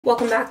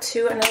Welcome back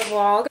to another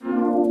vlog.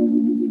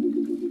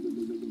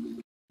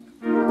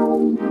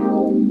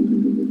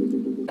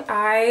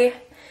 I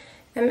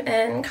am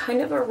in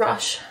kind of a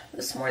rush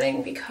this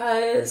morning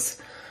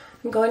because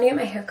I'm going to get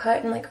my hair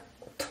cut in like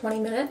 20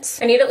 minutes.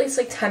 I need at least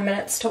like 10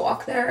 minutes to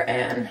walk there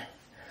and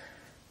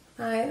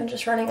I am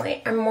just running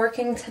late. I'm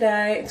working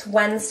today. It's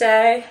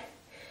Wednesday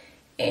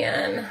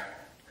and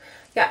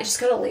yeah, I just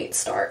got a late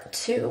start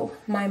to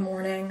my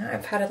morning.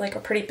 I've had like a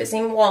pretty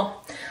busy,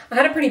 well, I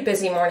had a pretty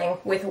busy morning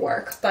with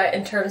work, but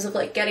in terms of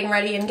like getting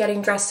ready and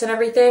getting dressed and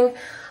everything,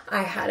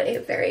 I had a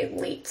very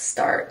late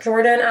start.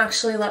 Jordan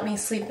actually let me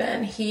sleep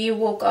in. He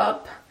woke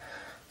up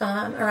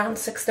around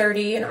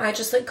 6:30 and I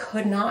just like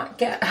could not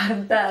get out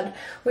of bed.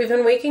 We've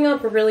been waking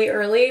up really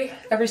early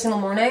every single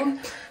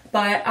morning,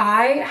 but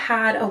I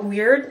had a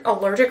weird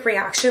allergic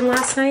reaction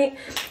last night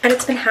and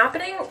it's been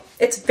happening.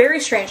 It's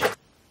very strange.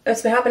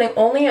 It's been happening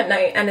only at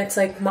night and it's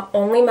like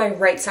only my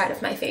right side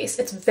of my face.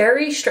 It's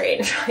very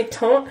strange. I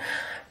don't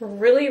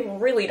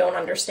really don't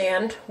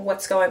understand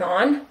what's going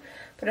on,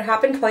 but it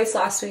happened twice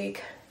last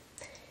week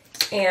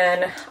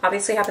and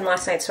obviously happened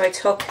last night. So I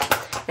took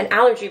an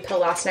allergy pill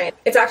last night.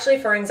 It's actually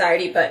for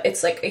anxiety, but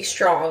it's like a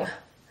strong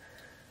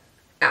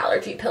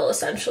allergy pill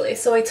essentially.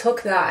 So I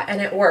took that and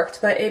it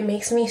worked, but it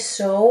makes me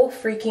so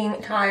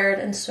freaking tired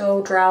and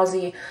so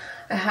drowsy.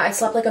 I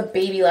slept like a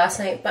baby last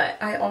night, but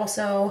I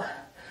also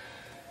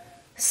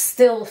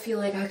still feel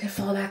like I could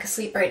fall back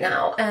asleep right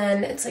now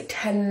and it's like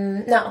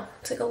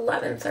it's like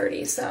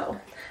 11:30, so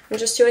I'm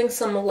just doing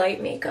some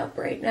light makeup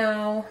right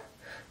now.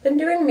 Been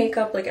doing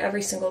makeup like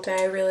every single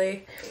day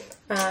really,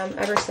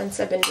 ever since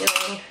I've been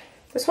doing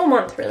this whole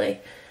month really.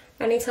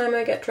 Anytime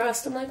I get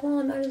dressed I'm like, well,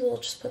 I might as well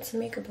just put some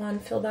makeup on,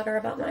 feel better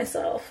about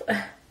myself.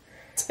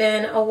 It's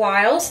been a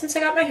while since I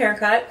got my hair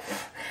cut.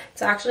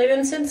 It's actually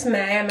been since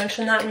May. I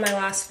mentioned that in my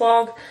last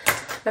vlog.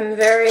 I'm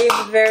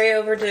very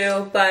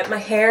overdue, but my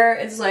hair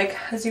is like,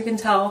 as you can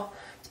tell,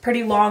 it's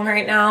pretty long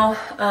right now.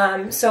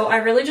 So I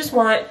really just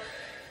I'm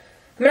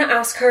gonna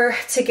ask her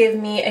to give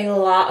me a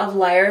lot of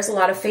layers, a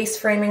lot of face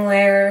framing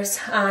layers,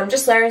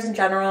 just layers in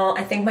general.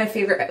 I think my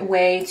favorite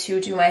way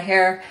to do my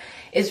hair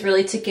is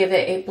really to give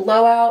it a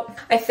blowout.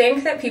 I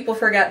think that people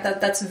forget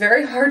that that's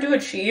very hard to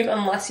achieve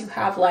unless you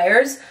have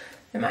layers,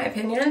 in my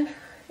opinion,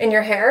 in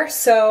your hair.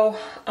 So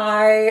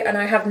I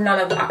have none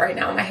of that right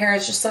now. My hair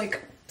is just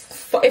like,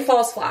 it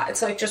falls flat.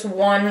 It's like just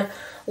one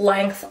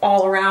length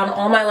all around.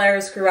 All my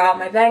layers grew out,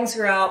 my bangs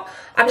grew out.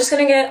 I'm just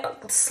gonna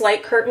get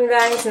slight curtain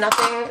bangs,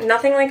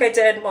 nothing like I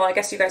did. Well, I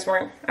guess you guys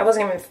weren't, I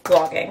wasn't even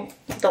vlogging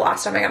the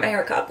last time I got my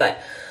hair cut, but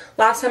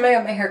last time I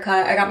got my hair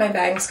cut, I got my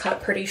bangs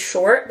cut pretty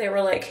short. They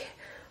were like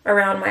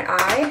around my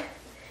eye.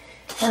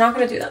 We're not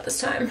gonna do that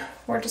this time.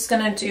 We're just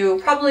gonna do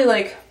probably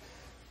like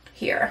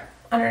here,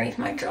 underneath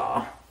my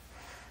jaw.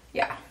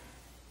 Yeah.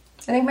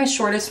 I think my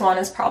shortest one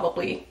is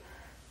probably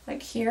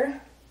like here.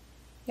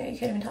 Yeah, you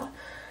can't even tell.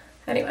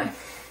 Anyway,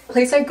 the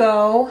place I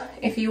go,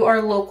 if you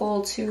are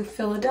local to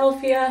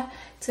Philadelphia,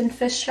 it's in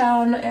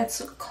Fishtown.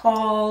 It's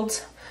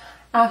called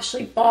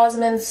Ashley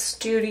Bosman's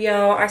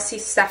Studio. I see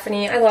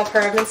Stephanie. I love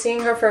her. I've been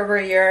seeing her for over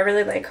a year. I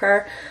really like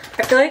her.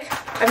 I feel like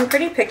I'm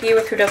pretty picky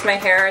with who does my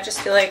hair. I just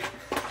feel like,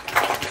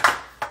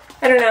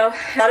 I don't know,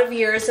 a lot of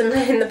years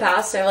in the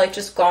past, I've like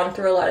just gone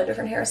through a lot of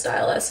different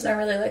hairstylists and I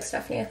really like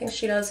Stephanie. I think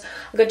she does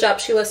a good job.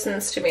 She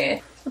listens to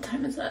me. What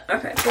time is it?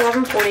 Okay, it's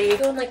 11:40.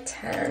 Still in like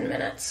 10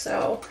 minutes,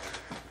 so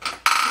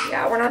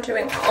yeah, we're not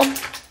doing well.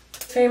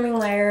 Framing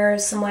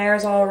layers, some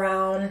layers all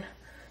around.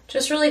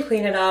 Just really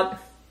clean it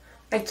up.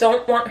 I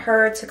don't want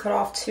her to cut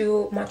off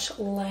too much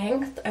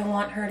length. I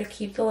want her to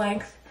keep the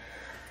length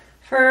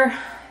for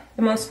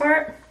the most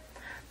part.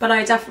 But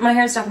my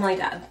hair's definitely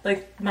dead.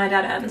 Like my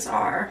dead ends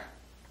are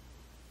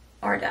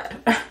dead.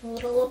 A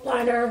little lip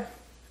liner.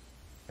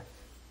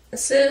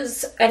 This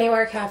is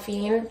Anywhere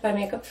Caffeine by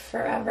Makeup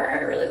Forever. I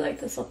really like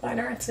this lip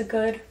liner. It's a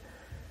good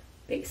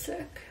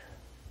basic.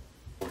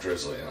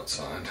 Drizzly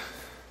outside.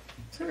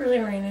 Is it really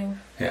raining?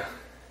 Yeah.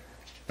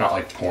 Not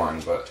like pouring,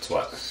 but it's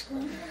wet.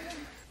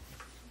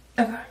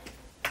 Okay.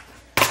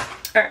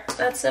 Alright,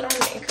 that's it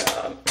on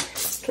makeup.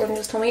 Jordan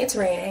just told me it's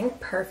raining.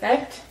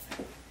 Perfect.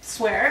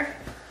 Swear.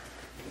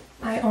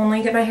 I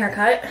only get my hair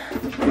cut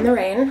in the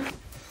rain.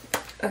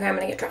 Okay, I'm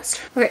gonna get dressed.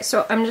 Okay,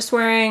 so I'm just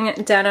wearing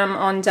denim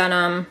on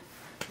denim.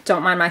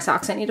 Don't mind my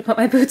socks, I need to put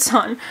my boots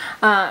on.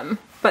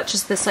 But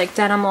just this like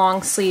denim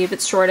long sleeve,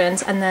 it's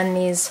shortens, and then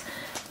these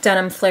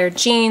denim flared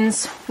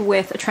jeans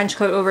with a trench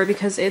coat over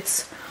because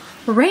it's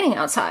raining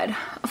outside,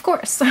 of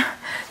course.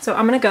 So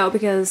I'm gonna go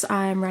because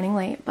I'm running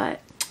late,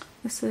 but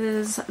this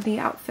is the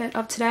outfit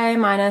of today,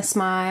 minus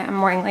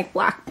I'm wearing like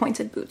black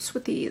pointed boots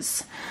with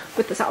this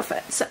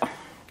outfit, so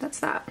that's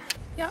that.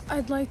 Yeah,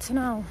 I'd like to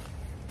know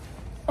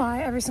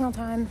why every single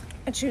time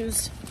I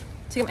choose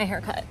to get my hair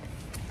cut,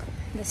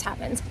 this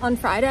happens. On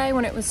Friday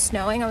when it was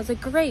snowing, I was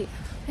like, great,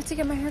 I have to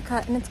get my hair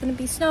cut and it's gonna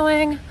be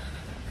snowing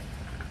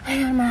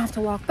and I'm gonna have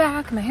to walk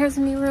back, my hair's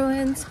gonna be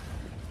ruined.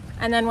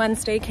 And then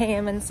Wednesday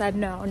came and said,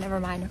 no, never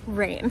mind,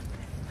 rain.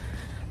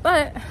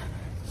 But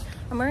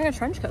I'm wearing a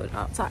trench coat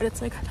outside.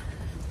 It's like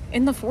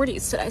in the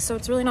 40s today, so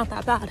it's really not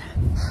that bad.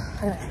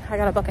 Anyway, I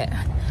gotta book it.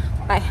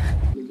 Bye.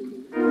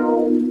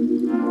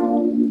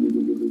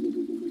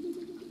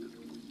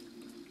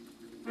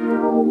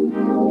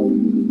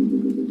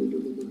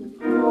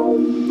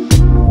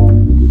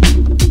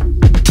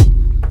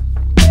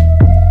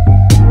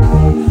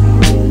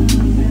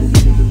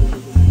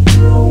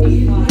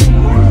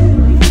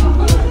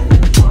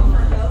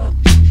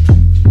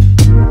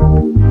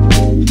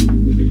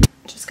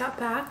 Just got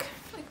back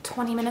like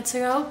 20 minutes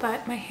ago,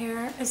 but my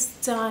hair is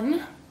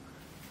done.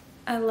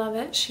 I love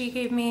it. She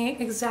gave me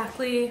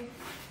exactly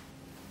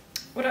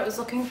what I was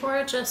looking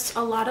for, just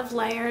a lot of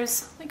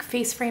layers, like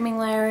face framing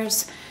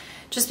layers,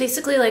 just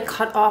basically like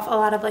cut off a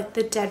lot of like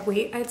the dead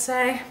weight, I'd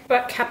say,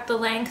 but kept the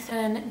length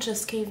and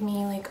just gave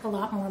me like a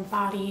lot more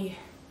body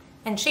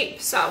and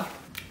shape. So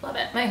love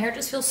it. My hair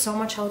just feels so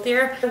much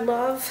healthier. I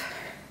love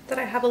that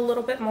I have a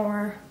little bit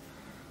more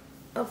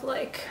of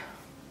like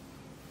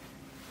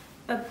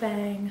a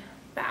bang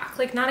back,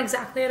 like not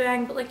exactly a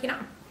bang, but like, you know,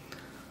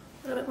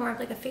 a little bit more of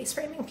like a face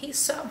framing piece.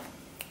 So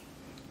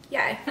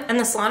yeah, and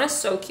the salon is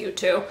so cute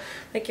too.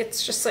 Like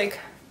it's just like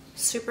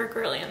super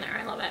girly in there.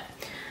 I love it.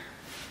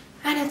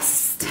 And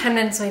it's 10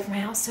 minutes away from my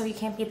house, so you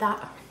can't beat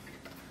that.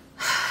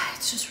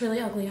 It's just really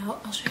ugly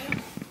out. I'll show you.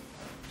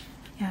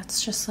 Yeah,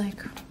 it's just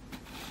like,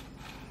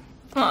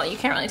 well, you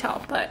can't really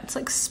tell, but it's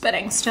like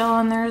spitting still,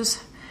 and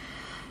there's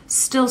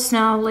still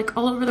snow like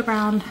all over the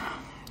ground.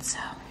 So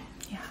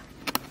yeah,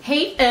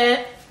 hate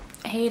it.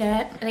 Hate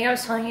it. I think I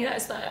was telling you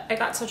guys that I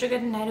got such a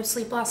good night of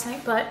sleep last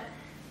night, but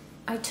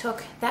I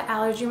took that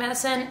allergy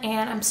medicine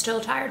and I'm still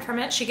tired from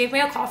it. She gave me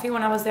a coffee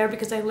when I was there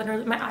because I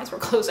literally, my eyes were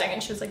closing,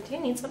 and she was like, do you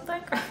need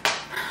something?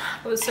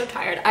 I was so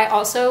tired. I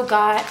also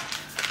got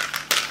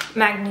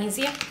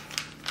magnesium.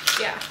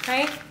 Yeah,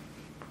 right?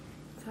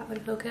 If that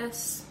would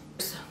focus.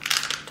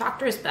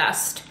 Doctor's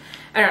Best.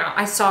 I don't know.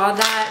 I saw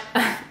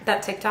that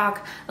that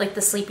TikTok, like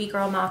the Sleepy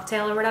Girl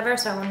mocktail or whatever,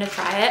 so I wanted to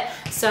try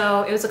it.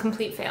 So it was a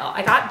complete fail.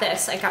 I got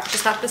this.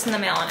 Just got this in the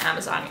mail on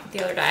Amazon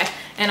the other day,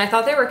 and I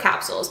thought they were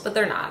capsules, but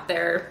they're not.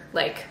 They're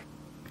like,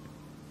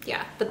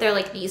 yeah, but they're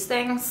like these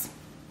things.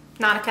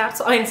 Not a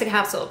capsule. I mean, it's a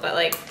capsule, but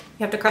like you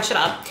have to crush it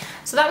up.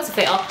 So that was a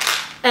fail.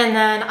 And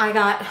then I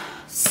got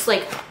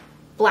like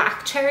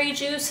black cherry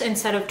juice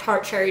instead of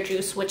tart cherry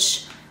juice,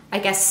 which I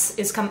guess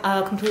is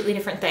a completely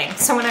different thing.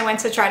 So when I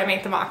went to try to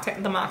make the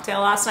mocktail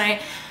last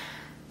night,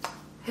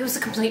 it was a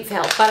complete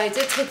fail. But I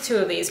did take 2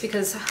 of these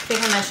because I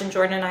think I mentioned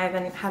Jordan and I have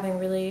been having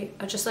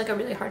just like a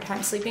really hard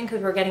time sleeping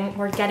because we're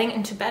getting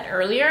into bed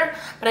earlier,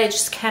 but I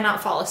just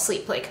cannot fall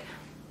asleep. Like,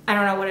 I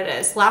don't know what it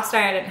is. Last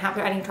night I didn't have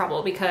any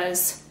trouble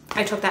because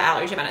I took that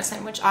allergy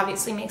medicine, which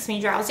obviously makes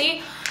me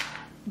drowsy.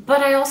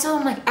 But I also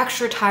am like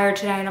extra tired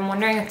today, and I'm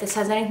wondering if this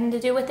has anything to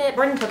do with it.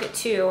 Jordan took it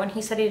too, and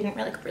he said he didn't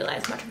really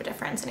realize much of a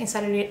difference, and he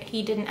said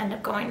he didn't end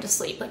up going to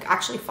sleep, like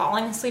actually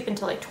falling asleep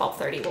until like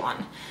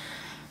 12:31.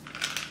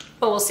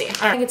 But we'll see. I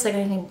don't think it's like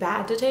anything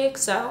bad to take,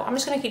 so I'm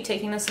just gonna keep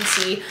taking this and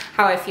see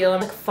how I feel.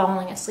 And like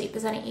falling asleep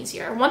is any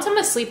easier. Once I'm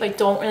asleep, I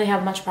don't really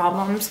have much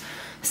problems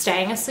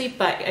staying asleep,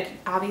 but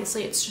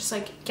obviously it's just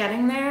like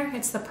getting there.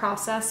 It's the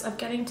process of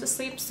getting to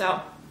sleep,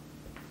 so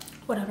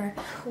whatever.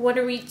 What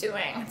are we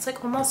doing? It's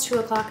like almost 2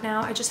 o'clock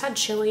now. I just had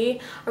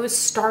chili. I was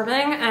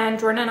starving, and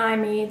Jordan and I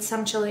made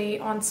some chili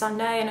on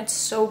Sunday, and it's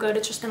so good.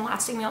 It's just been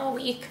lasting me all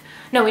week.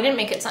 No, we didn't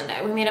make it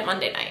Sunday. We made it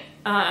Monday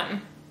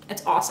night.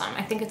 It's awesome.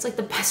 I think it's like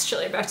the best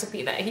chili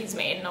recipe that he's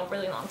made in a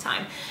really long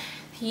time.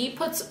 He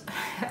puts,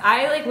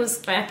 I like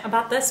was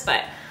about this,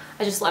 but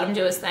I just let him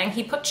do his thing.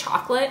 He put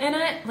chocolate in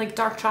it, like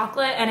dark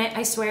chocolate, and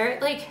I swear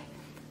it like,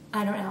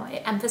 I don't know,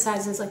 it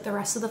emphasizes like the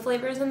rest of the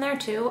flavors in there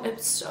too.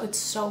 It's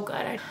so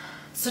good.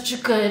 Such a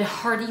good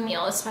hearty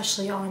meal,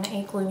 especially on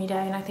a gloomy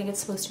day, and I think it's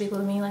supposed to be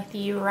gloomy like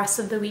the rest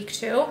of the week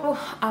too.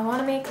 I want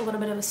to make a little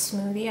bit of a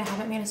smoothie. I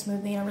haven't made a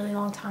smoothie in a really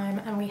long time,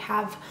 and we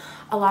have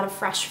a lot of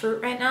fresh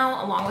fruit right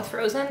now along with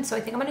frozen, so I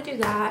think I'm gonna do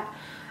that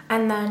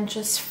and then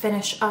just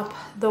finish up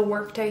the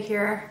workday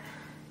here,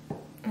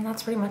 and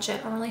that's pretty much it.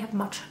 I don't really have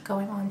much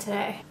going on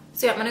today.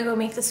 So yeah, I'm gonna go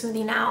make the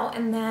smoothie now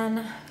and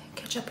then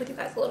catch up with you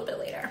guys a little bit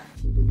later.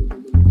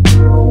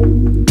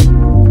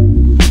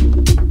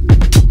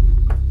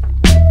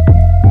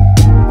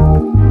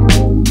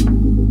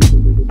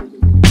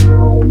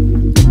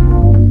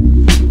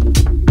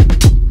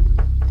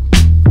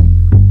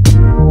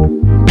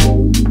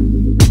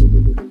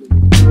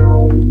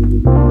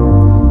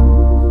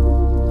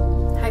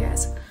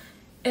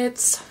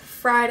 It's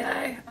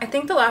Friday. I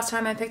think the last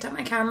time I picked up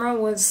my camera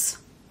was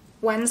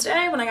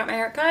Wednesday when I got my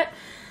haircut.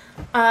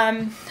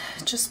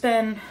 Just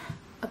been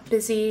a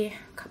busy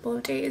couple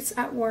of days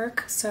at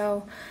work,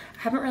 so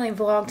I haven't really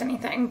vlogged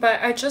anything,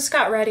 but I just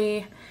got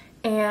ready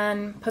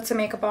and put some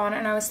makeup on,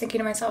 and I was thinking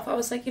to myself, I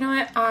was like, you know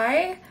what,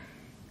 I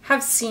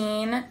have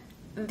seen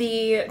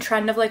the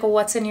trend of like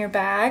what's in your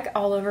bag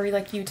all over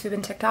like YouTube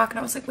and TikTok, and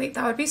I was like, wait,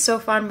 that would be so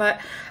fun. But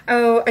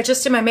oh, I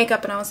just did my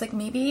makeup and I was like,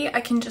 maybe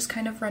I can just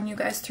kind of run you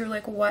guys through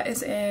like what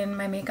is in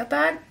my makeup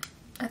bag.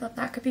 I thought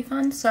that could be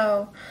fun,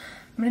 so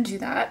I'm gonna do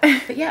that.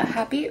 But yeah,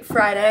 happy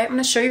Friday. I'm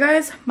gonna show you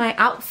guys my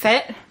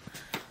outfit.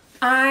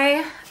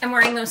 I am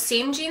wearing those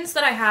same jeans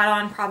that I had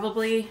on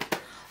probably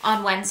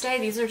on Wednesday.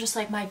 These are just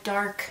like my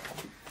dark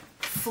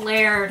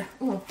flared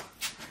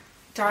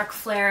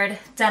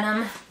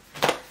denim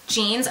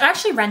jeans. I'm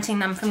actually renting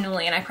them from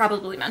Nuuly, and I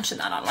probably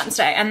mentioned that on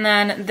Wednesday. And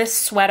then this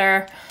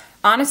sweater,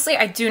 honestly,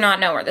 I do not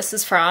know where this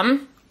is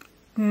from.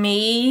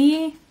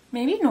 Maybe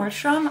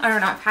Nordstrom. I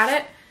don't know. I've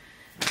had it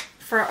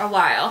for a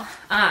while,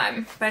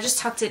 but I just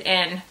tucked it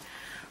in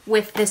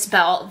with this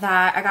belt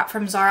that I got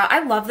from Zara.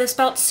 I love this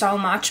belt so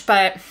much,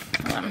 but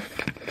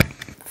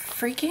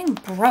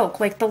freaking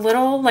broke. Like the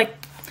little like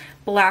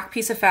black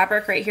piece of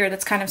fabric right here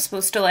that's kind of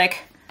supposed to like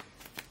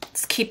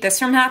keep this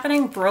from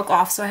happening broke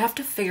off, so I have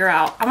to figure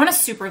out. I want to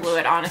super glue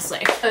it, honestly,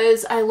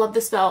 because I love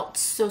this belt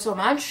so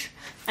much,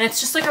 and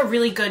it's just like a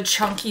really good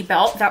chunky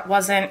belt that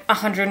wasn't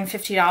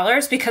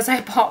 $150 because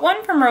I bought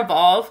one from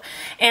Revolve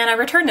and I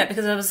returned it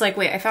because I was like,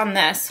 wait, I found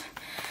this,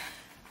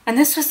 and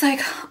this was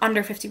like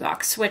under 50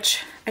 bucks,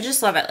 which I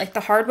just love it. Like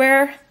the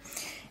hardware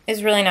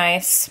is really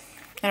nice.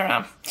 I don't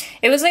know,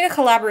 it was like a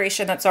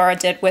collaboration that Zara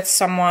did with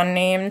someone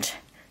named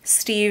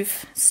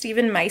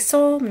Steven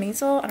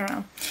Meisel, I don't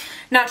know.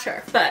 Not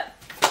sure, but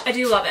I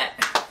do love it.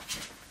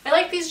 I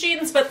like these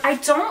jeans, but I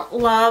don't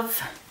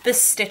love the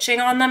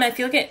stitching on them. I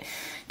feel like it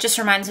just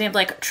reminds me of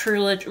like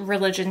True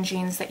Religion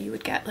jeans that you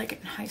would get like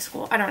in high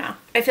school. I don't know.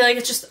 I feel like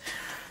it's just,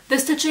 the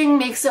stitching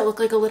makes it look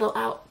like a little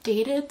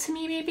outdated to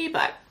me maybe,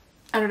 but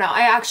I don't know.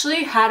 I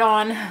actually had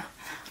on,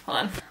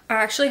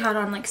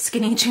 like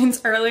skinny jeans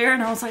earlier,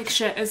 and I was like,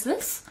 shit, is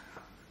this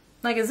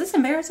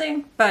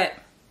embarrassing? But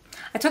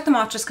I took them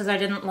off just because I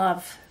didn't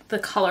love the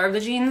color of the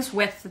jeans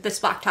with this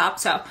black top,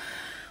 so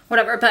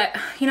whatever. But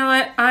you know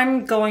what,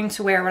 I'm going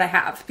to wear what I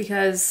have,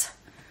 because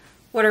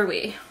what are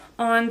we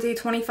on, day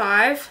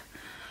 25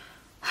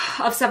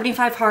 of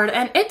 75 hard,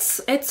 and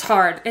it's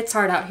hard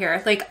out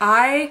here. Like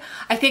I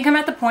think I'm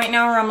at the point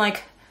now where I'm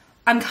like,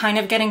 I'm kind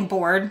of getting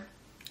bored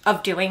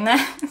of doing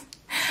this.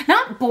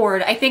 Not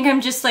bored, I think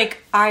I'm just like,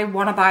 I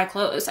want to buy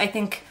clothes. I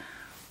think,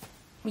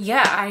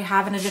 yeah, I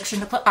have an addiction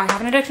to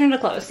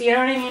clothes, you know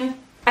what I mean?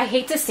 I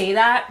hate to say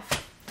that,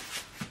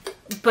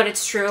 but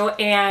it's true,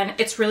 and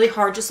it's really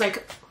hard just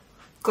like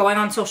going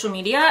on social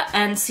media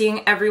and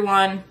seeing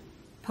everyone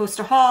post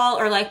a haul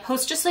or like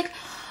post just like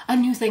a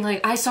new thing.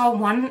 Like I saw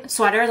one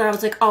sweater that I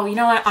was like, oh, you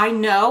know what, I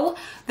know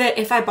that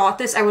if I bought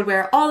this I would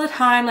wear it all the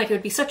time, like it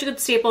would be such a good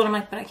staple, and I'm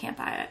like, but I can't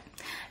buy it,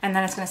 and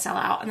then it's gonna sell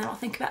out, and then I'll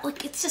think about,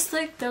 like, it's just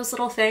like those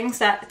little things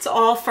that it's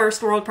all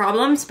first world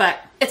problems, but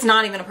it's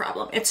not even a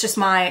problem, it's just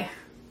my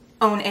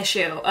own issue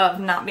of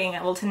not being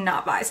able to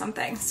not buy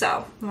something.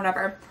 So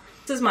whatever.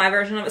 This is my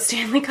version of a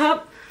Stanley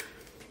Cup.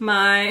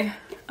 My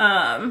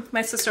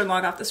sister-in-law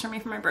got this for me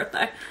for my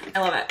birthday. I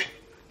love it.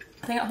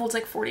 I think it holds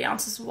like 40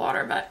 ounces of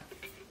water, but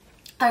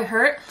I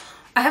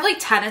have like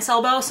tennis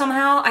elbow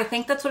somehow. I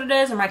think that's what it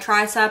is, or my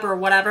tricep or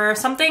whatever.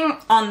 Something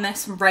on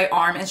this right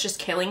arm is just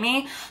killing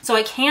me. So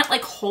I can't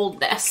like hold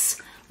this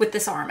with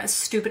this arm, as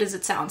stupid as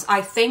it sounds. I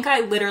think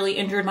I literally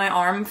injured my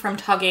arm from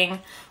tugging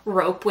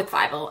rope with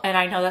Vival, and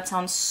I know that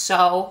sounds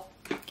so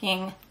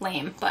fucking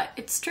lame, but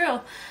it's true.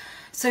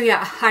 So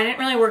yeah, I didn't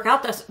really work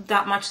out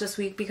that much this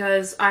week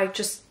because I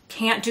just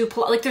can't do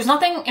like there's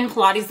nothing in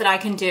Pilates that I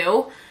can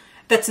do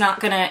that's not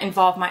gonna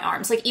involve my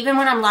arms. Like even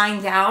when I'm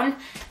lying down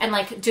and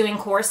like doing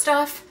core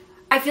stuff,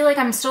 I feel like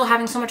I'm still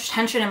having so much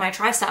tension in my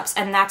triceps,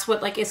 and that's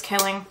what like is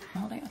killing,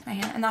 I'm holding it with my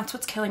hand, and that's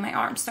what's killing my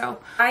arms. So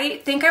I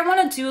think I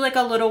want to do like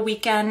a little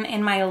weekend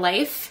in my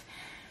life.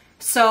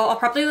 So I'll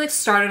probably like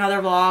start another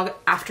vlog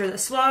after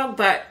this vlog,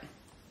 but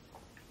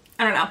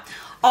I don't know.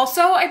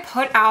 Also, I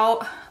put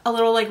out a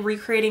little like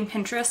recreating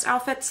Pinterest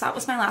outfits. That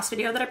was my last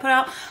video that I put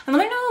out. And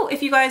let me know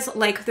if you guys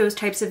like those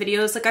types of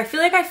videos. Like I feel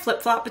like I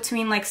flip-flop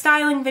between like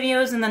styling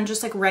videos and then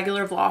just like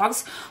regular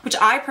vlogs, which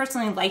I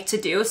personally like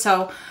to do.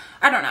 So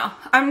I don't know.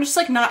 I'm just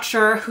like not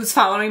sure who's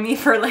following me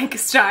for like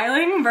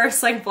styling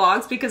versus like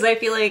vlogs, because I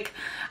feel like,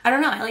 I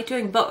don't know, I like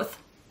doing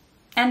both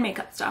and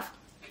makeup stuff.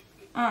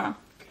 I'm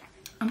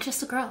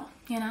just a girl,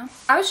 you know?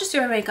 I was just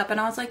doing makeup and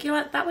I was like, you know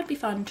what, that would be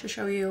fun to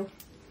show you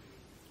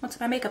what's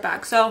in my makeup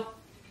bag. So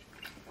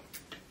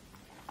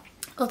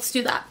let's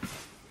do that.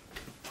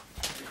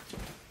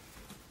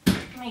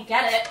 Let me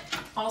get it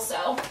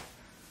also.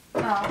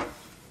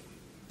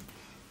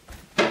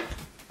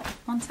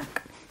 One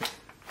sec.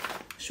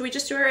 Should we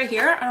just do it right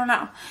here? I don't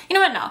know. You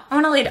know what? No. I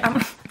want to lay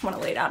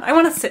down. I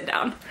want to sit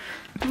down.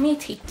 Let me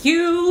take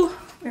you.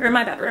 We're in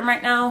my bedroom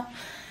right now,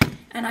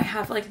 and I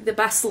have like the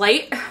best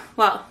light.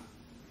 Well,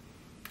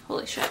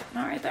 holy shit.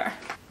 Not right there.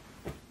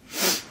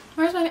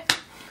 Where's my...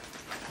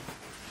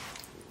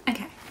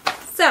 Okay.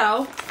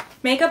 So,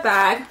 makeup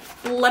bag.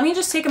 Let me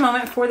just take a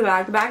moment for the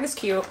bag. The bag is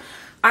cute.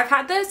 I've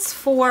had this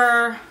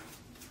for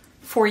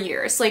 4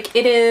 years. Like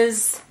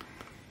it's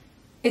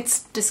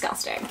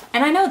disgusting.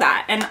 And I know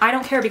that, and I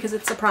don't care because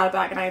it's a Prada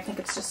bag and I think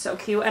it's just so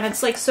cute, and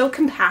it's like so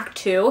compact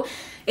too.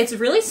 It's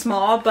really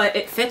small, but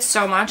it fits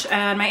so much,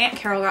 and my Aunt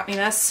Carol got me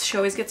this. She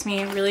always gets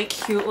me really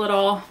cute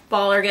little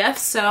baller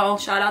gifts, so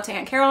shout out to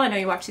Aunt Carol. I know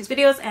you watch these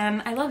videos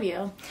and I love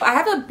you. I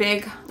have a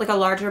big, like a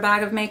larger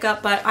bag of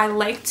makeup, but I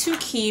like to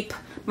keep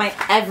my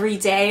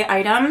everyday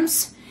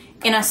items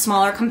in a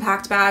smaller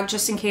compact bag,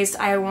 just in case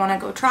I want to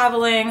go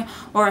traveling,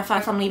 or if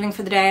I'm leaving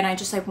for the day and I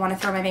just like want to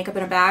throw my makeup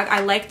in a bag. I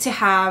like to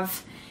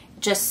have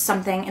just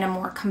something in a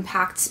more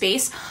compact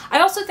space. I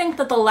also think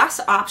that the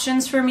less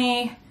options for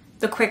me,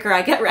 the quicker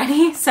I get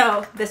ready.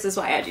 So this is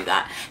why I do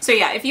that. So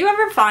yeah, if you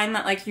ever find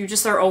that like you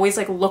just are always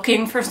like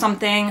looking for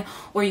something,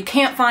 or you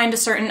can't find a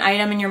certain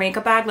item in your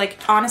makeup bag, like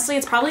honestly,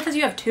 it's probably because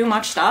you have too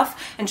much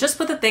stuff, and just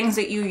put the things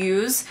that you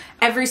use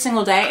every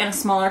single day in a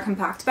smaller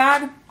compact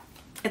bag.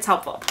 It's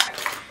helpful.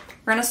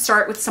 We're gonna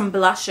start with some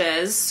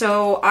blushes.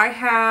 So I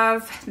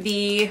have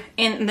the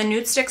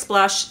Nudestix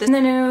blush, this is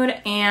the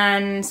Nude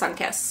and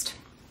Sunkissed.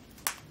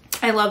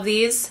 I love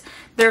these.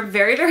 They're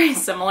very, very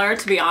similar,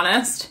 to be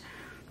honest.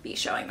 I'll be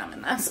showing them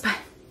in this, but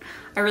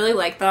I really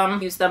like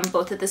them. Use them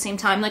both at the same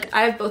time. Like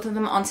I have both of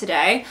them on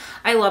today.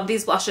 I love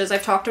these blushes.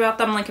 I've talked about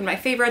them like in my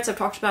favorites. I've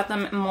talked about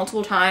them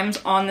multiple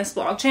times on this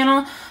vlog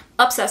channel.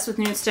 Obsessed with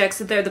Nudestix.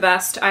 They're the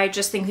best. I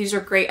just think these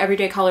are great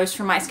everyday colors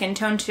for my skin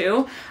tone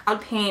too. I'll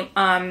paint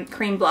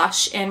cream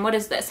blush in, what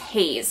is this?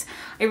 Haze.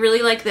 I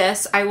really like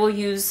this. I will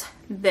use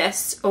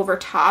this over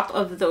top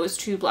of those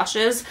two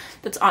blushes.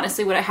 That's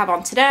honestly what I have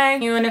on today.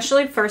 You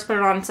initially first put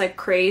it on, it's like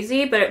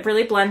crazy, but it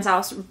really blends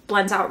out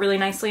really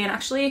nicely, and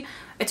actually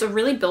it's a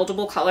really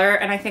buildable color,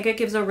 and I think it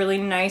gives a really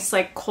nice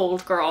like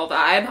cold girl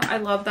vibe. I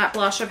love that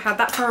blush. I've had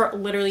that for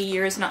literally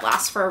years and it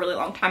lasts for a really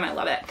long time. I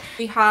love it.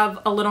 We have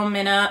a little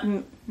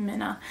mini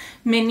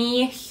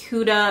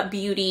Huda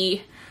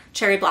Beauty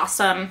Cherry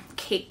Blossom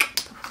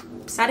Cake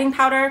setting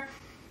powder.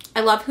 I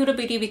love Huda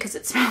Beauty because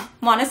it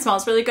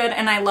smells really good,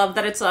 and I love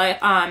that it's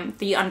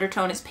the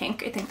undertone is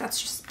pink. I think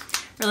that's just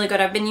really good.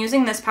 I've been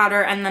using this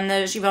powder and then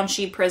the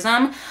Givenchy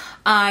Prism.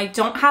 I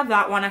don't have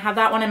that one. I have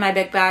that one in my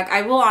big bag.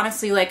 I will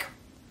honestly like,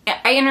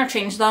 I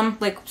interchange them.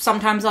 Like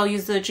sometimes I'll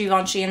use the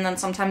Givenchy and then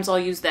sometimes I'll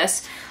use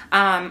this.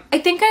 I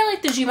think I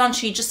like the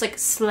Givenchy just like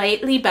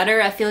slightly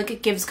better. I feel like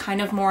it gives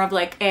kind of more of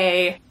like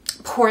a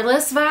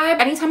poreless vibe.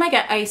 Anytime I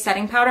get a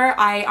setting powder,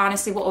 I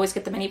honestly will always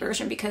get the mini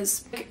version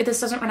because this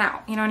doesn't run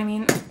out. You know what I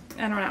mean?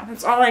 I don't know.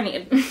 That's all I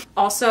need.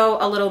 Also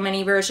a little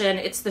mini version.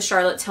 It's the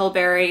Charlotte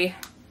Tilbury.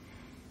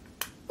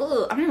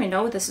 Ugh, I don't even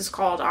know what this is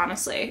called,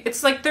 honestly.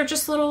 It's like they're a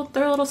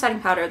little setting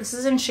powder. This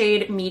is in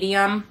shade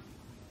medium.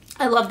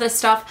 I love this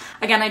stuff.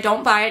 Again, I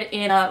don't buy it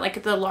in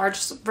like the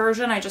large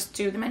version. I just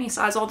do the mini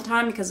size all the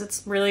time because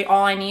it's really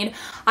all I need.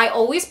 I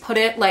always put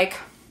it like,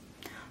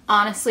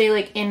 honestly,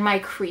 like in my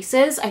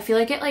creases. I feel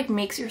like it like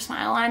makes your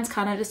smile lines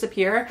kind of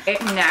disappear.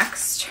 Okay,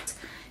 next,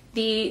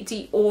 the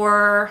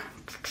Dior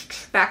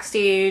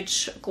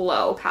Backstage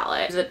Glow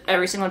palette. I use it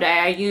every single day.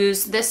 I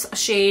use this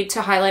shade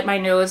to highlight my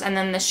nose, and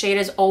then the shade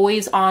is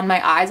always on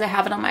my eyes. I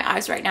have it on my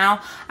eyes right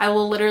now. I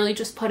will literally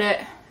just put it,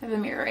 I have a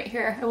mirror right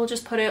here. I will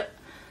just put it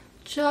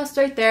just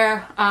right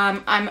there.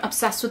 I'm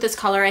obsessed with this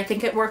color. I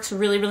think it works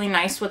really, really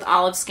nice with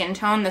olive skin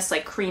tone, this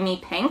like creamy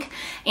pink.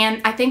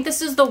 And I think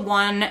this is the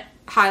one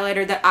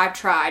highlighter that I've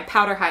tried,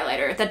 powder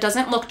highlighter, that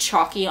doesn't look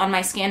chalky on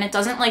my skin. It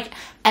doesn't like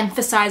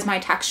emphasize my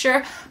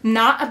texture.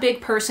 Not a big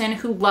person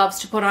who loves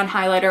to put on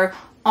highlighter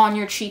on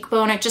your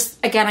cheekbone. It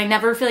just, again, I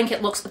never feel like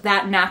it looks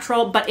that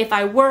natural, but if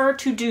I were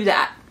to do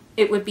that,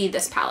 it would be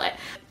this palette.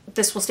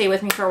 This will stay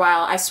with me for a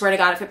while. I swear to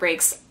God, if it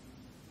breaks,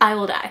 I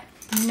will die.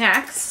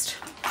 Next,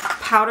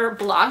 powder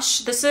blush.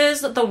 This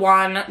is the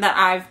one that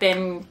I've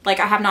been, like,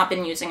 I have not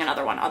been using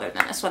another one other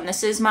than this one.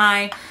 This is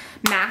my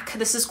MAC.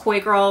 This is Koi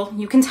Girl.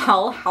 You can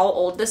tell how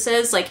old this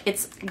is. Like,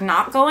 it's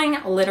not going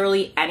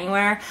literally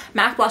anywhere.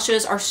 MAC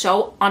blushes are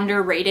so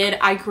underrated.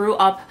 I grew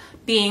up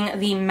being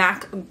the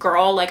MAC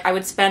girl. Like, I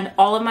would spend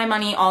all of my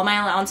money, all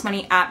my allowance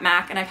money at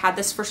MAC, and I've had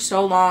this for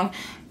so long,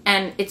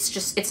 and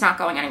it's not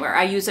going anywhere.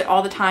 I use it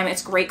all the time.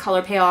 It's great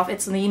color payoff.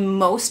 It's the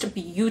most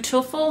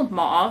beautiful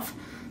mauve.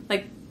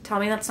 Like, tell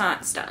me that's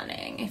not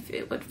stunning if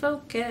it would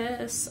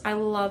focus. I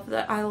love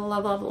that. I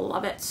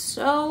love it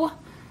so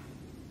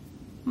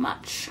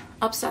much.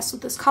 Obsessed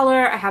with this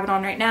color. I have it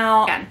on right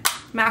now. Again,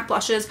 MAC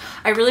blushes.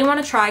 I really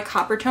want to try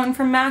Copper Tone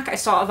from MAC. I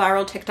saw a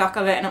viral TikTok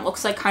of it and it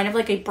looks like kind of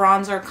like a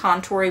bronzer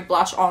contoury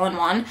blush all in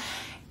one,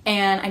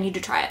 and I need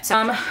to try it. So,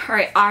 all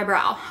right,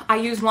 eyebrow. I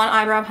use one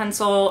eyebrow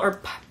pencil or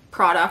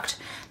product.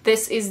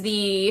 This is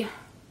the,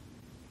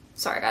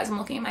 sorry guys, I'm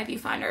looking at my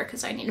viewfinder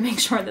because I need to make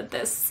sure that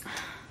this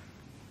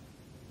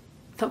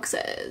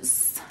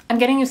focuses. I'm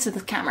getting used to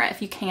this camera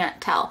if you can't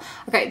tell.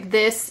 Okay,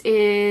 this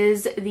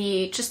is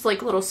the just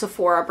like little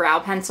Sephora brow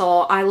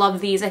pencil. I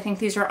love these. I think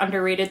these are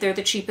underrated. They're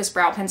the cheapest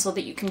brow pencil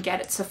that you can get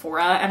at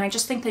Sephora, and I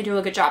just think they do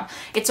a good job.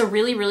 It's a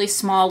really, really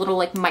small little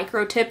like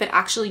micro tip. It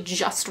actually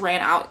just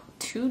ran out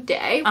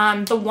today.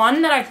 The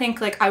one that I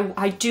think like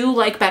I do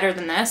like better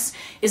than this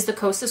is the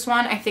Kosas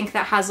one. I think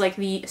that has like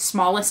the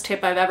smallest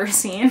tip I've ever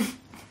seen.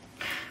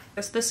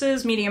 This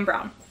is medium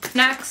brown.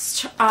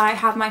 Next, I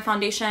have my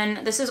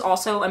foundation. This is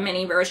also a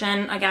mini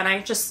version. Again,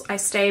 I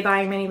stay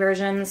buying mini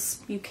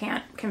versions. You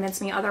can't convince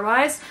me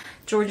otherwise.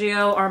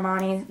 Giorgio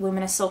Armani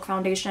Luminous Silk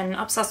Foundation.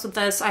 Obsessed with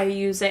this. I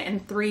use it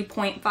in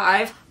 3.5.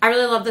 I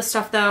really love this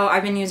stuff though.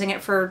 I've been using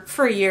it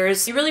for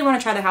years. You really want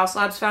to try the Haus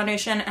Labs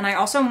foundation, and I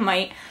also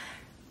might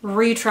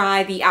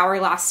retry the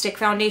Hourglass Stick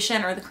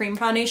Foundation or the cream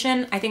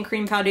foundation. I think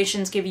cream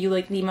foundations give you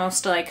like the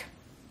most like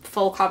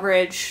full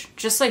coverage,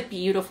 just like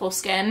beautiful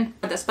skin.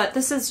 But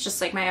this is just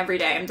like my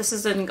everyday. This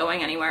isn't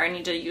going anywhere. I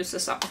need to use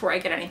this up before I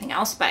get anything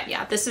else. But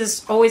yeah, this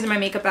is always in my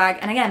makeup bag.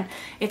 And again,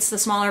 it's the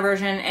smaller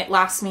version. It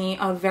lasts me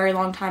a very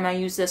long time. I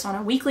use this on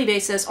a weekly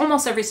basis,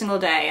 almost every single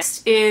day.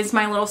 This is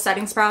my little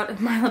setting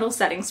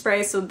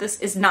spray. So this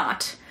is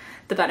not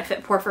the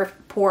Benefit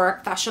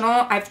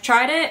Professional. I've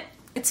tried it.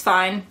 It's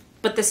fine.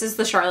 But this is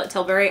the Charlotte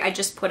Tilbury. I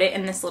just put it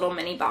in this little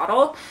mini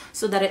bottle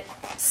so that it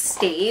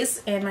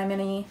stays in my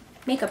mini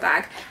makeup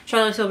bag.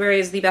 Charlotte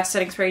Tilbury is the best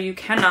setting spray. You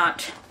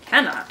cannot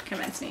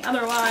convince me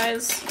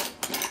otherwise.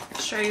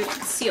 I'll show you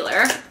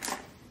concealer.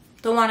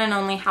 The one and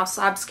only Haus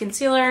Labs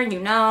concealer. You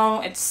know,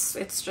 it's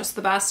just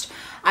the best.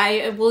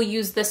 I will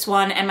use this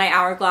one and my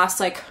Hourglass,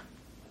 like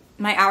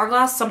my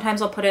Hourglass, sometimes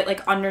I'll put it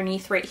like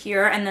underneath right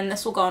here, and then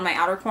this will go in my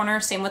outer corner.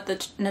 Same with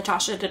the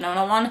Natasha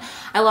Denona one.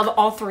 I love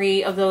all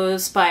three of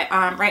those, but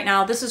right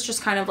now this has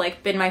just kind of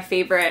like been my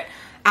favorite.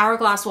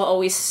 Hourglass will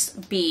always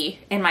be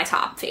in my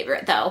top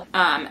favorite though.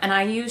 And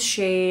I use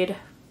shade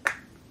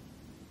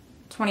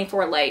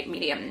 24 Light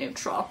Medium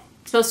Neutral.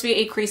 It's supposed to be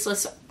a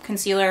creaseless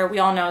concealer. We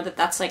all know that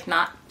that's like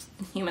not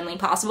humanly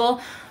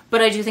possible,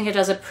 but I do think it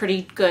does a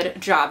pretty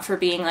good job for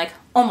being like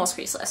almost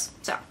creaseless.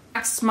 So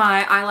next,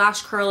 my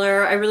eyelash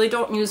curler. I really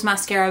don't use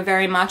mascara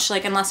very much.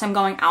 Like unless I'm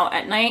going out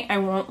at night, I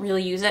won't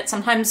really use it.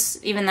 Sometimes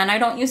even then I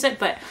don't use it,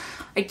 but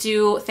I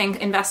do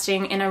think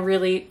investing in a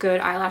really good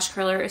eyelash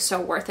curler is so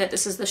worth it.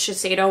 This is the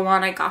Shiseido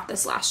one. I got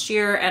this last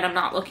year and I'm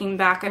not looking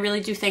back. I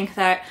really do think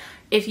that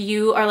if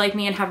you are like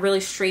me and have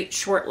really straight,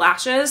 short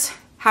lashes,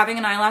 having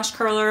an eyelash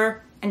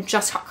curler and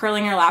just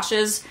curling your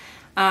lashes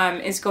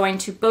is going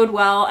to bode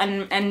well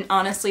and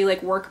honestly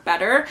like work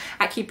better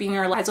at keeping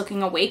your eyes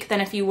looking awake than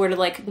if you were to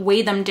like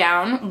weigh them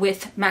down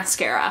with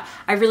mascara.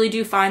 I really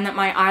do find that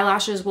my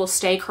eyelashes will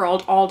stay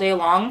curled all day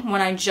long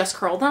when I just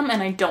curl them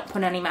and I don't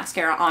put any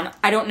mascara on.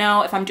 I don't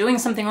know if I'm doing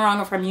something wrong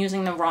or if I'm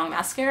using the wrong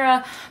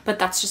mascara, but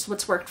that's just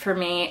what's worked for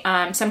me.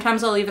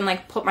 Sometimes I'll even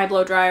like put my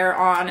blow dryer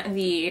on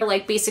the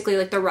like basically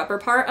like the rubber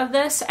part of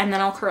this and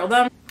then I'll curl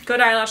them. Good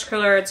eyelash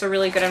curler. It's a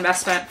really good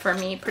investment for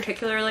me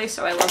particularly,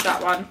 so I love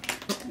that one.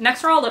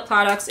 Next are all lip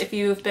products. If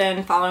you've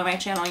been following my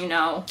channel, you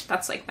know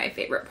that's like my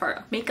favorite part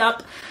of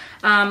makeup.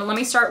 Let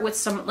me start with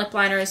some lip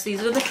liners.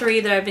 These are the three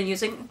that I've been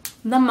using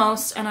the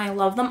most and I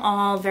love them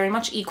all very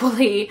much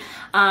equally.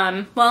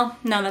 Well,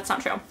 no, that's not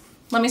true.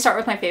 Let me start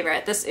with my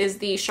favorite. This is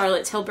the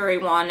Charlotte Tilbury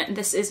one.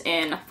 This is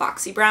in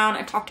Foxy Brown.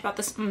 I've talked about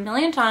this a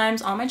million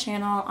times on my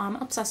channel. I'm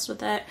obsessed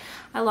with it.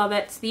 I love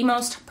it. It's the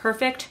most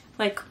perfect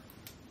like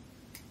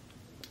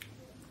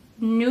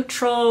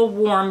neutral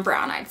warm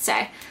brown, I'd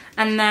say.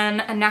 And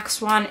then a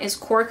next one is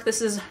Cork.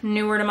 This is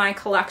newer to my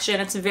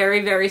collection. It's very,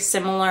 very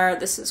similar.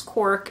 This is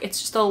Cork. It's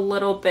just a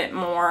little bit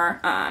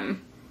more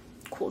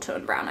cool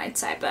tone brown, I'd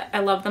say, but I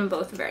love them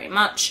both very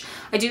much.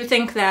 I do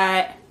think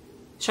that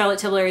Charlotte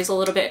Tilbury is a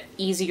little bit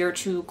easier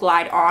to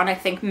glide on. I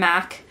think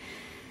MAC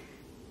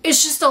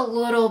is just a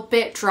little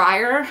bit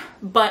drier,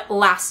 but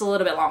lasts a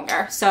little bit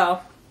longer. So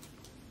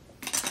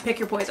pick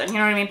your poison, you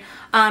know what I mean?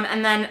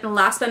 And then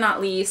last but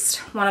not least,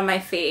 one of my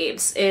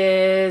faves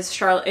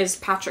is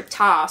Patrick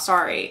Ta,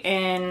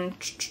 and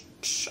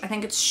I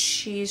think it's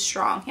She's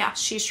Strong. Yeah,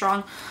 She's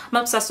Strong.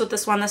 I'm obsessed with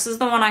this one. This is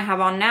the one I have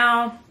on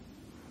now.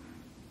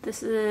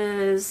 This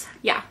is,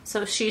 yeah,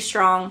 so She's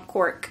Strong,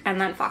 Cork,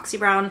 and then Foxy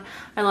Brown.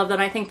 I love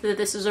them. I think that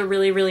this is a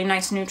really, really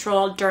nice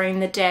neutral during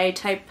the day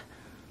type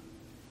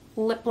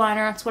lip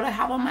liner. That's what I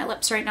have on my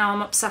lips right now.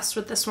 I'm obsessed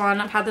with this one.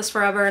 I've had this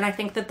forever, and I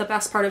think that the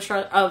best part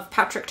of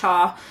Patrick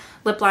Ta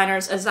lip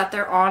liners is that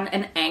they're on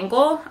an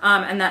angle,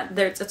 and that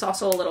it's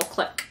also a little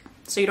click.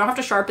 So you don't have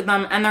to sharpen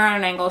them, and they're on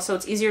an angle, so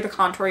it's easier to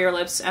contour your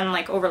lips and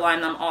like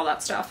overline them, all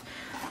that stuff.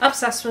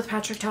 Obsessed with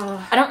Patrick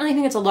Ta. I don't really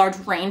think it's a large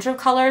range of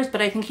colors,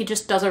 but I think he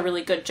just does a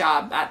really good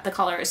job at the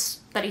colors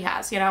that he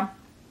has, you know?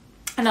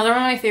 Another one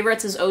of my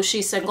favorites is Oh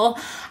She's Single.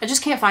 I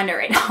just can't find it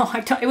right now.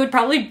 It would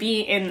probably be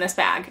in this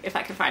bag if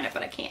I could find it,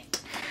 but I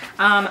can't.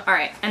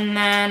 Alright, and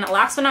then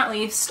last but not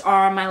least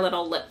are my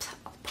little lip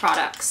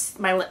products,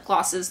 my lip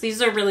glosses.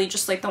 These are really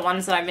just like the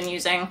ones that I've been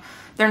using.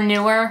 They're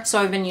newer,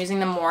 so I've been using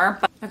them more.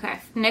 But, okay,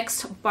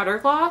 NYX Butter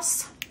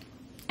Gloss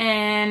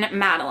and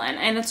Madeline.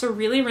 And it's a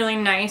really, really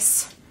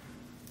nice,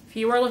 if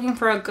you are looking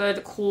for a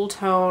good cool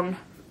tone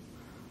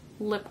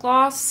lip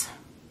gloss,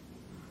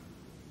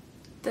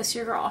 this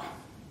your girl.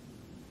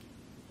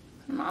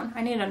 Come on,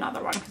 I need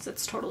another one because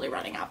it's totally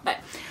running out. But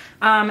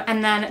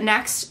and then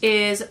next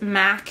is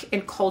MAC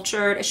and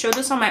Cultured. I showed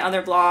this on my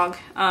other vlog.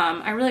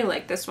 I really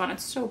like this one.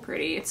 It's so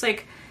pretty. It's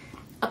like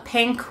a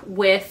pink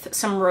with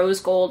some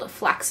rose gold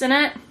flecks in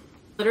it.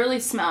 Literally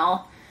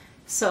smell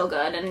so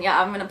good. And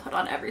yeah, I'm gonna put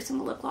on every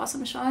single lip gloss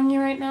I'm showing you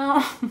right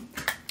now.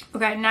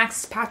 Okay,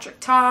 next, Patrick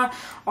Ta.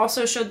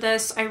 Also showed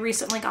this. I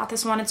recently got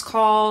this one. It's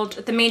called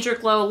the Major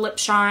Glow Lip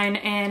Shine,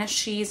 and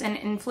she's an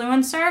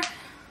influencer.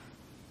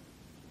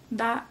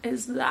 that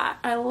is that.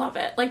 I love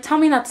it. Like, tell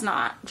me that's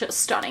not just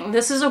stunning.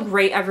 This is a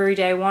great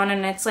everyday one,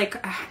 and it's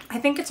like, I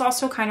think it's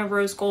also kind of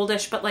rose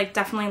goldish, but like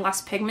definitely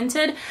less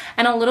pigmented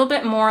and a little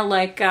bit more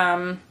like,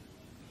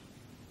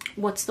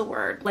 what's the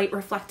word? Light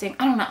reflecting.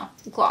 I don't know.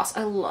 Gloss.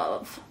 I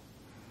love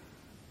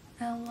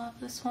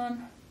this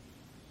one.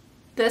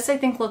 This I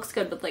think looks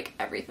good with like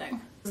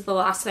everything. This is the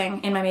last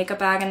thing in my makeup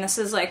bag, and this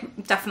is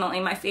like definitely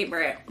my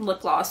favorite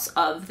lip gloss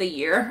of the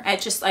year. I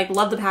just like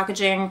love the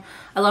packaging,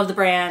 I love the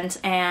brand,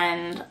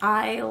 and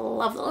I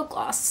love the lip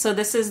gloss. So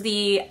this is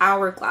the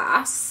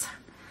Hourglass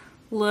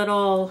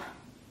little,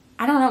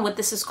 I don't know what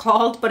this is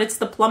called, but it's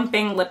the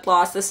plumping lip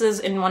gloss. This is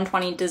in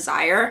 120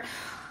 Desire.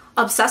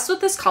 Obsessed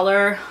with this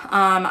color.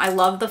 I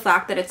love the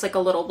fact that it's like a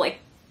little like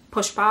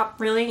push pop,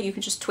 really. You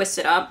can just twist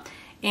it up.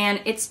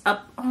 And it's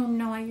up, oh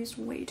no, I used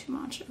way too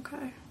much,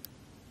 okay.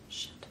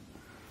 Shit.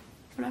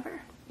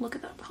 Whatever. Look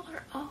at that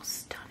color. Oh,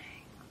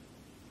 stunning.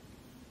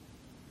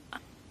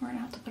 We're gonna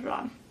have to put it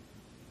on.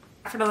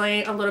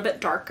 Definitely a little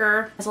bit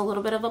darker. Has a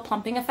little bit of a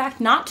plumping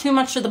effect. Not too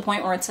much to the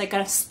point where it's like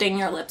gonna sting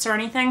your lips or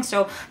anything.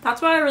 So that's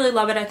why I really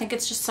love it. I think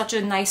it's just such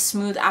a nice,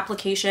 smooth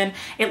application.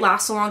 It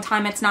lasts a long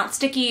time. It's not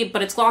sticky,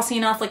 but it's glossy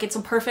enough. Like, it's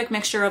a perfect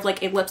mixture of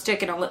like a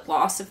lipstick and a lip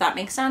gloss, if that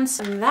makes sense.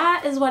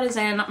 That is what is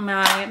in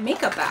my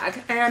makeup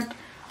bag. And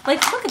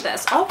like, look at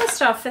this. All this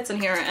stuff fits in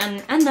here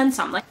and then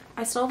some. Like,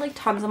 I still have like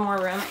tons of more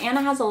room, and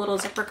it has a little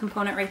zipper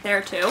component right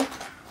there too.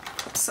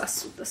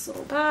 Obsessed with this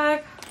little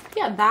bag.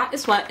 Yeah, that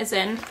is what is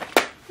in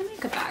the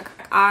makeup bag.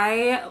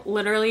 I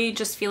literally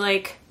just feel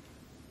like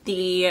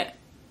the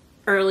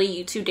early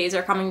YouTube days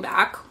are coming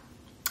back,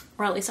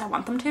 or at least I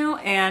want them to.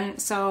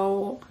 And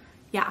so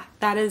yeah,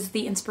 that is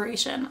the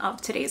inspiration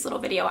of today's little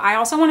video. I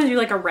also want to do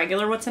like a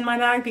regular what's in my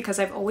bag because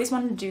I've always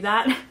wanted to do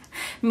that.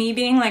 Me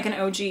being like an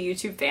OG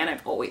YouTube fan,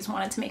 I've always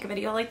wanted to make a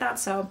video like that.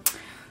 So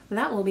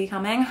that will be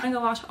coming. I'm gonna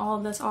go wash all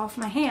of this off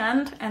my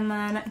hand and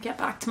then get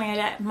back to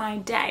my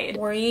day.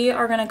 We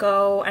are gonna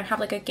go and have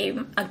like a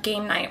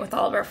game night with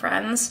all of our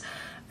friends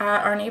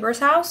at our neighbor's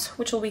house,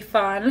 which will be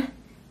fun.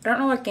 I don't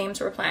know what games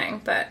we're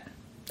playing, but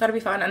that'll be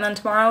fun. And then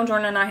tomorrow,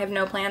 Jordan and I have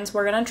no plans.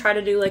 We're gonna try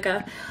to do like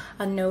a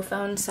no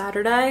phone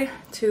Saturday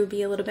to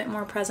be a little bit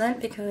more present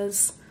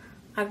because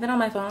I've been on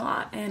my phone a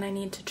lot and I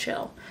need to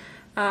chill.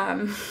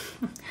 But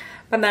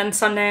then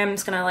Sunday I'm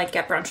just gonna like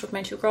get brunch with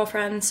my two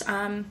girlfriends.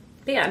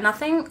 But yeah,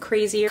 nothing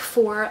crazy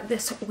for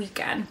this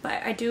weekend.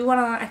 But I do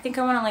wanna, I think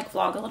I wanna like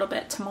vlog a little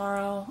bit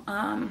tomorrow,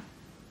 or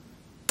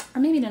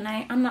maybe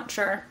tonight, I'm not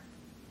sure.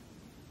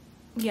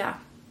 Yeah.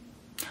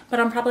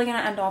 But I'm probably going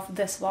to end off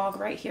this vlog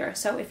right here.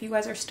 So if you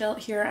guys are still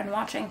here and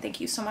watching,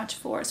 thank you so much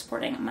for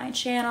supporting my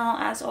channel.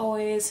 As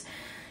always,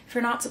 if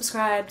you're not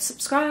subscribed,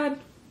 subscribe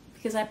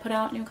because I put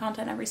out new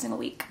content every single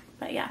week.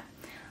 But yeah,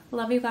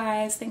 love you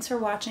guys. Thanks for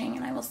watching,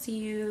 and I will see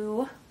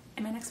you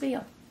in my next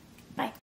video. Bye.